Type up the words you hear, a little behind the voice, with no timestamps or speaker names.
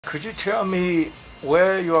Could you tell me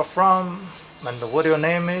where you are from and what your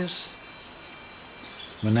name is?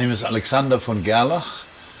 My name is Alexander von Gerlach.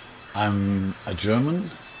 I'm a German.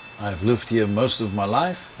 I've lived here most of my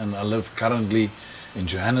life and I live currently in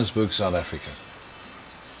Johannesburg, South Africa.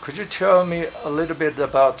 Could you tell me a little bit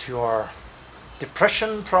about your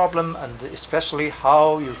depression problem and especially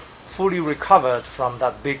how you fully recovered from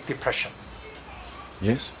that big depression?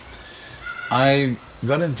 Yes. I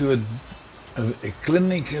got into a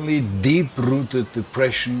clinically deep-rooted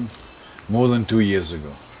depression more than 2 years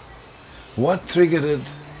ago. What triggered it,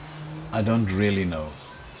 I don't really know.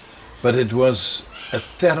 But it was a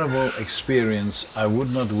terrible experience I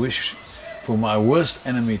would not wish for my worst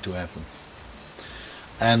enemy to happen.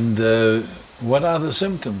 And what are the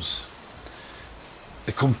symptoms?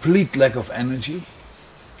 A complete lack of energy,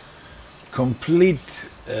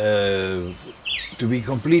 to be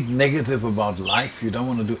complete negative about life. You don't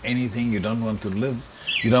want to do anything, you don't want to live,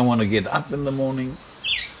 you don't want to get up in the morning.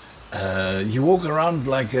 You walk around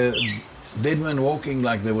like a dead man walking,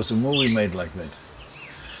 like there was a movie made like that.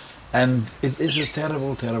 And it is a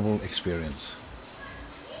terrible, terrible experience.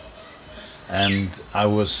 And I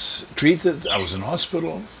was treated, I was in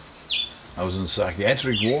hospital, I was in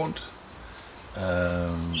psychiatric ward.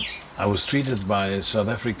 I was treated by South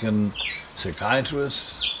African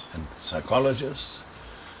psychiatrists and psychologists,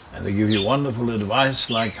 and they give you wonderful advice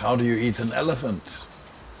like, how do you eat an elephant?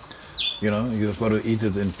 You know, you've got to eat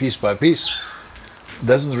it in piece by piece. It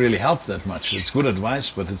doesn't really help that much. It's good advice,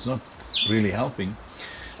 but it's not really helping.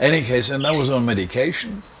 Any case, and I was on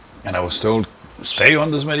medication, and I was told, stay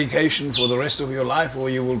on this medication for the rest of your life or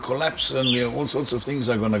you will collapse and all sorts of things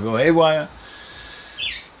are going to go haywire.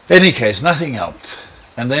 Any case, nothing helped.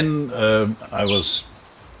 And then I was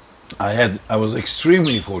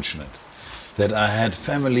extremely fortunate that I had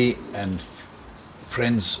family and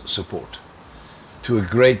friends support to a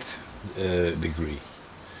great degree,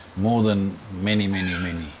 more than many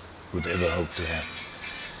would ever hope to have.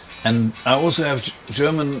 And I also have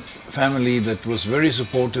German family that was very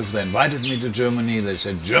supportive. They invited me to Germany. They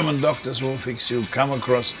said, German doctors will fix you, come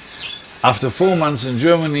across. After 4 months in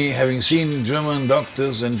Germany, having seen German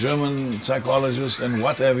doctors and German psychologists and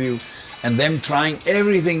what have you, and them trying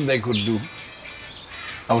everything they could do,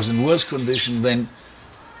 I was in worse condition then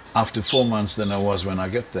after 4 months than I was when I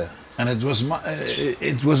got there. And it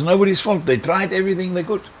was nobody's fault. They tried everything they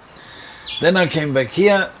could. Then I came back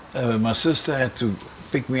here. My sister had to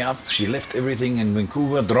pick me up. She left everything in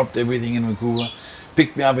Vancouver, dropped everything in Vancouver,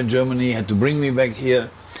 picked me up in Germany, had to bring me back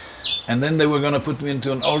here. And then they were going to put me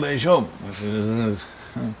into an old age home.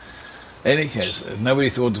 Any case, nobody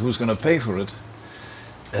thought who's going to pay for it,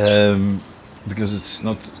 because it's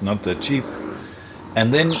not that cheap.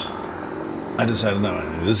 And then I decided, no,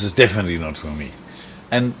 this is definitely not for me.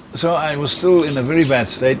 And so I was still in a very bad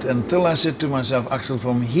state until I said to myself, Axel,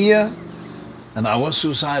 from here, and I was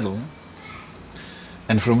suicidal,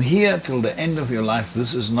 and from here till the end of your life,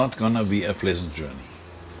 this is not going to be a pleasant journey.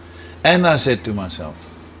 And I said to myself,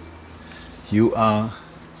 you are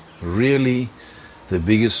really the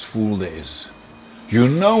biggest fool there is. You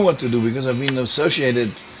know what to do, because I've been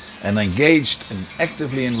associated and engaged and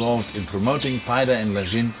actively involved in promoting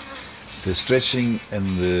PaidaLajin, the stretching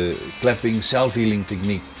and the clapping self-healing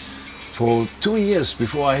technique, for 2 years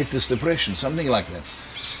before I hit this depression, something like that.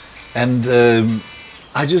 And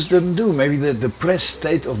I just didn't do. Maybe the depressed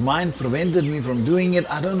state of mind prevented me from doing it.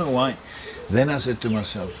 I don't know why. Then I said to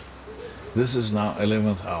myself, this is now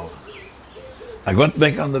 11th hour. I got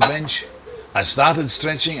back on the bench, I started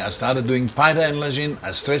stretching, I started doing PaidaLajin.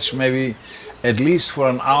 I stretched maybe at least for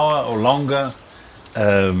an hour or longer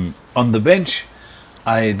on the bench.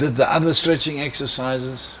 I did the other stretching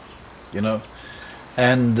exercises, you know.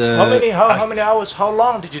 And how many hours, how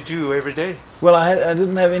long did you do every day? Well, I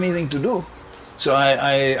didn't have anything to do. So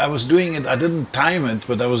I was doing it, I didn't time it,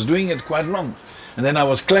 but I was doing it quite long. And then I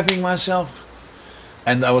was clapping myself,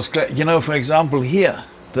 and I was, you know, for example, here,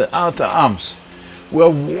 the outer arms were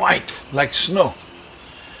white, like snow.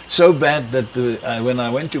 So bad that when I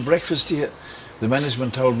went to breakfast here, the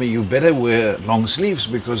management told me, you better wear long sleeves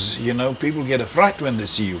because, you know, people get a fright when they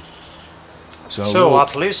see you. So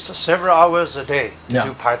at least several hours a day to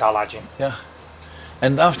do PaidaLajin. Yeah.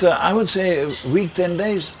 And after, I would say, a week, 10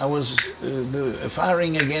 days, I was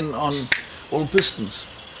firing again on all pistons.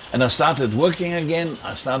 And I started working again,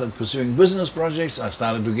 I started pursuing business projects, I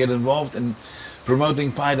started to get involved in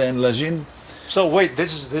promoting PaidaLajin. So wait,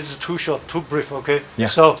 this is too short, too brief, okay? Yeah.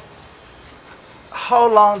 So how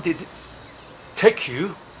long did it take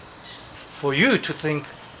you for you to think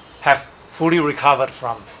have fully recovered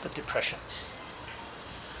from the depression?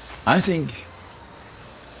 I think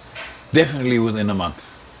definitely within a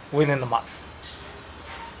month. within a month.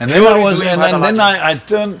 And then Doing I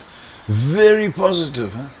turned very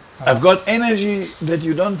positive. Huh? I've got energy that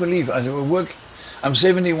you don't believe. I'm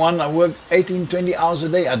 71, I work 18, 20 hours a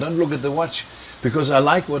day. I don't look at the watch because I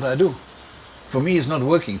like what I do. For me, it's not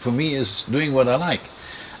working. For me, it's doing what I like.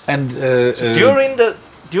 And So during the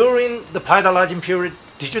PaidaLajin period,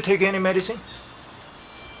 did you take any medicine?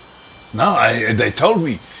 no, they told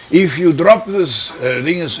me, if you drop this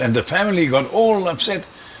thing, and the family got all upset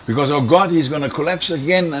because, oh God, he's going to collapse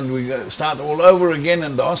again and we start all over again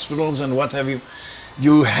in the hospitals and what have you.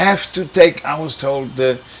 You have to take, I was told,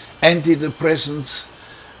 the antidepressants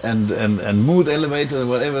and mood elevator,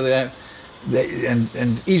 whatever they have.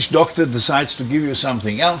 And each doctor decides to give you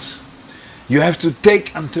something else. You have to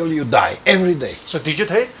take until you die, every day. So did you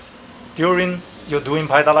take during you're doing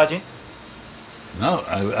PaidaLajin? No,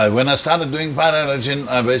 when I started doing PaidaLajin,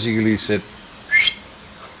 I basically said,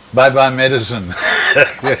 bye-bye medicine.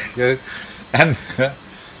 And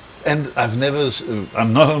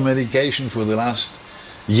I'm not on medication for the last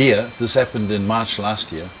year. This happened in March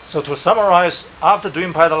last year. So to summarize, after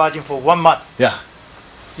doing PaidaLajin for 1 month, Yeah.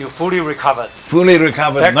 you fully recovered. Fully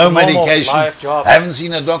recovered, Back no to normal medication. life, job. I haven't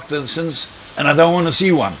seen a doctor since, and I don't want to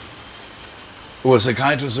see one, or a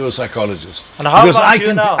psychiatrist or a psychologist. And how because about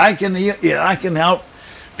you now? I can help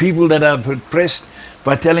people that are depressed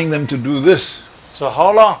by telling them to do this. So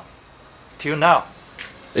how long till now?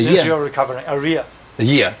 A Since year. you're recovering? A year. A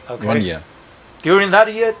year, Okay. 1 year. During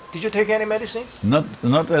that year, did you take any medicine?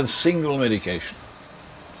 Not a single medication.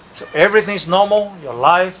 So everything's normal, your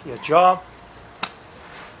life, your job.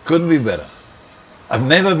 Couldn't be better. I've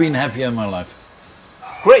never been happier in my life.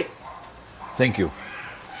 Great. Thank you.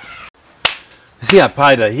 See, I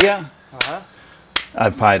Paida here, Uh-huh. I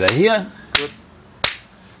Paida here, Good.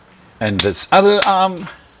 and this other arm,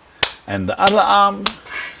 and the other arm,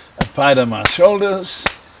 I Paida my shoulders,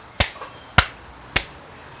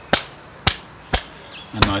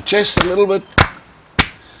 and my chest a little bit,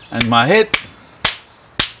 and my head,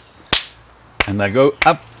 and I go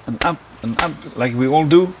up and up and up like we all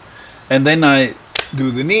do, and then I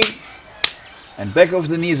do the knee, and back of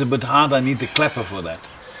the knee is a bit hard, I need the clapper for that.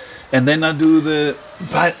 And then I do the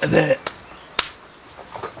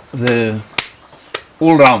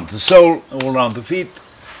all round, the sole, all round the feet.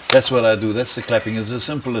 That's what I do, that's the clapping, it's as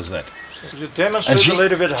simple as that. Could you demonstrate she- a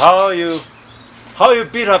little bit how you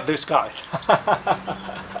beat up this guy?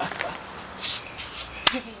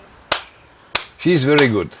 She's very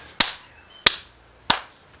good.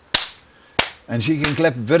 And she can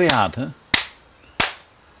clap very hard, huh?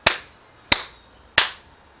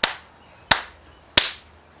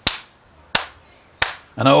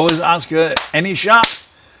 And I always ask her, any Sha?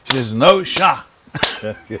 She says, no Sha.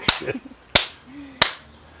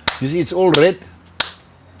 You see, it's all red.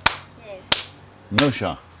 Yes. No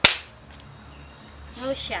Sha.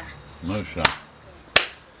 No sha. No Sha.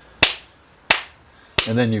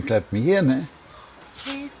 And then you clap me here, ne?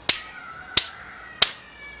 Okay.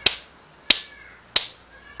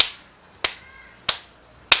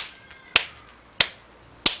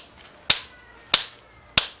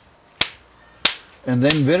 And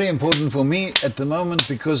then very important for me at the moment,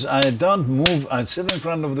 because I don't move, I sit in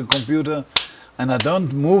front of the computer and I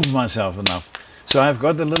don't move myself enough. So I've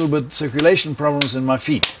got a little bit circulation problems in my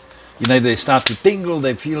feet. You know, they start to tingle,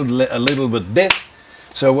 they feel a little bit deaf.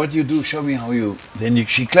 So what you do, show me how you,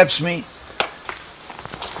 she claps me.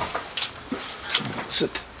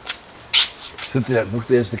 Sit. Sit there, look,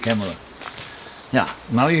 there's the camera. Yeah,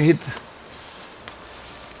 now you hit.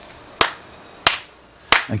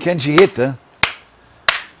 And can she hit, huh?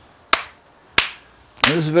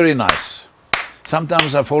 This is very nice.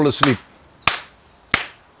 Sometimes I fall asleep.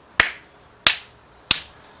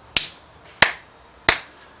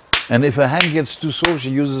 And if her hand gets too sore, she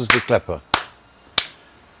uses the clapper.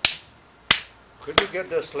 Could you get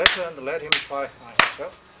the slipper and let him try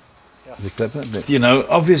himself? The clapper? You know,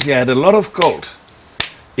 obviously I had a lot of cold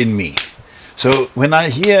in me. So when I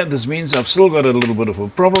hear, this means I've still got a little bit of a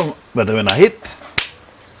problem, but when I hit,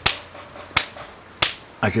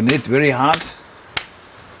 I can hit very hard.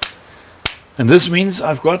 And this means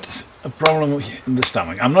I've got a problem in the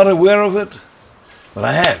stomach. I'm not aware of it, but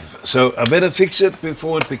I have. So I better fix it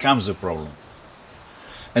before it becomes a problem.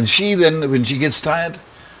 And she then, when she gets tired,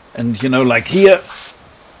 and you know, like here,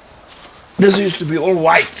 this used to be all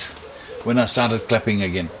white when I started clapping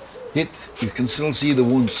again. Yet you can still see the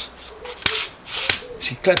wounds.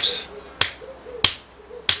 She claps.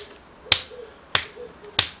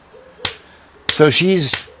 So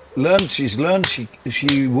she's learned,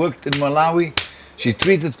 she worked in Malawi, she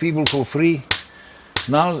treated people for free.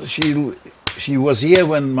 Now she was here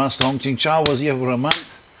when Master Hong Ching Cha was here for a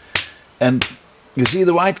month, And you see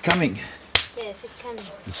the white coming. Yes, it's coming.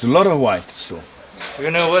 It's a lot of white still. Do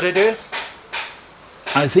you know what it is?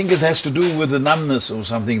 I think it has to do with the numbness or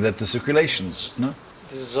something, that the circulations, no?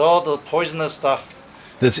 This is all the poisonous stuff,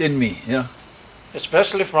 That's in me, yeah.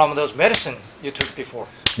 especially from those medicine you took before.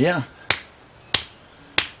 Yeah.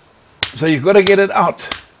 So you've got to get it out.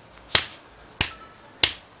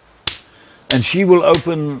 And she will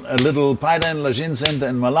open a little PaidaLajin center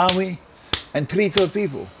in Malawi and treat her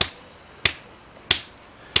people.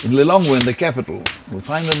 In Lilongwe, in the capital, we'll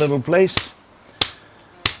find a little place,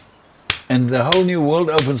 and the whole new world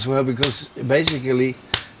opens for her, because basically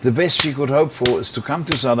the best she could hope for is to come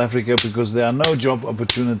to South Africa, because there are no job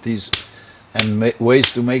opportunities and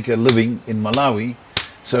ways to make a living in Malawi.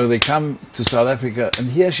 So they come to South Africa, and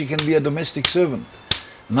here she can be a domestic servant.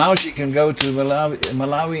 Now she can go to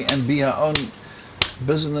Malawi and be her own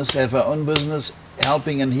business, have her own business,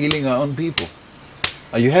 helping and healing her own people.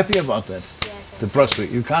 Are you happy about that? Yes, The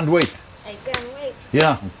prospect. You can't wait. I can't wait.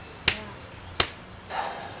 Yeah.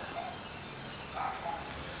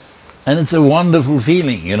 And it's a wonderful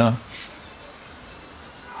feeling, you know.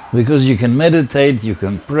 Because you can meditate, you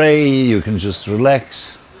can pray, you can just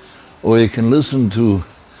relax, or you can listen to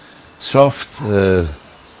soft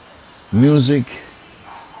music,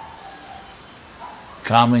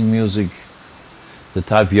 calming music, the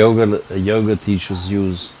type yoga teachers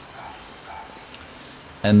use.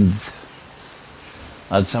 And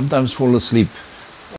I'd sometimes fall asleep